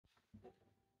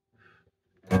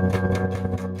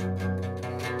Don't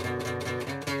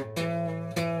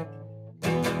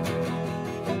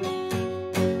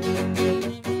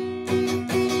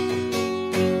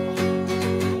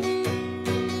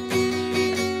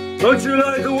you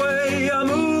like the way I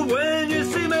move when you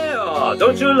see me?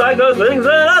 Don't you like the things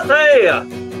that I say?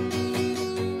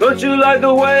 Don't you like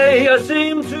the way I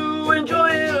seem to enjoy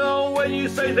it? Oh, when you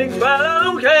say things bad, I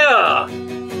don't care.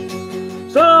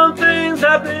 Something's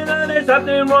happening and it's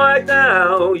happening right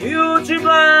now. You too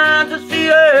blind to see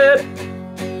it.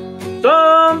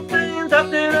 Something's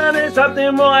happening and it's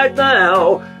happening right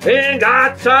now. Ain't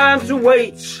got time to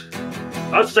wait.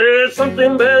 I said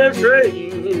something better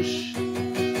change.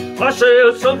 I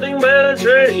said something better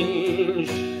change.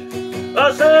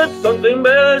 I said something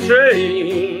better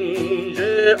change.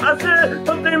 Yeah, I said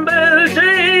something better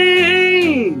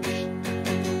change.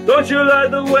 Don't you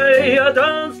like the way I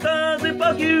dance, dance and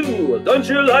fuck you? Don't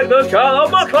you like the color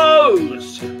of my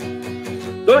clothes?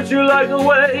 Don't you like the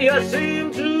way I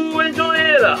seem to enjoy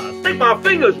it? I stick my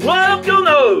fingers right up your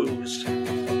nose.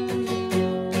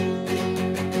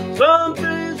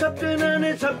 Something's happening and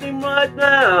it's happening right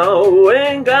now.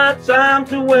 Ain't got time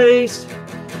to waste.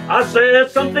 I said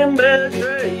something better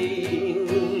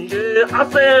change. Yeah, I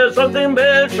said something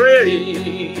better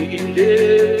change.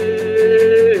 Yeah.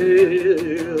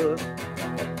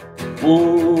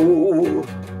 Ooh.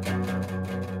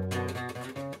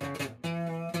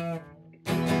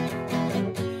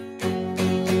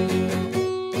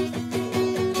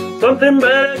 Something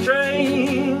better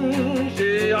change.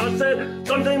 Yeah, I said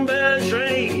something better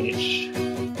change.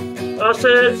 I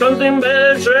said something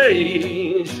better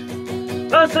change.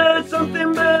 I said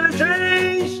something better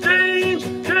change. Change,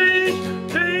 change,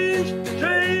 change,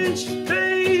 change,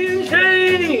 change,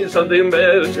 change. Something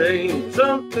better change.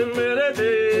 Something better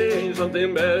change.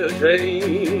 Something better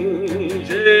change.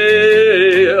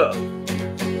 Yeah.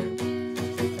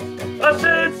 I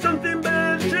said something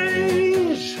better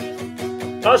change.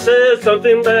 I said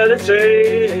something better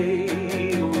change.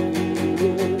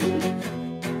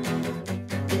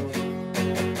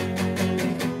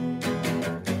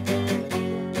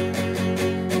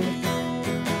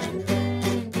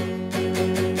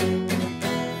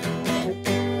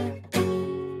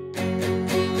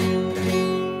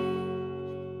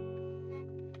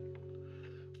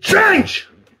 Change!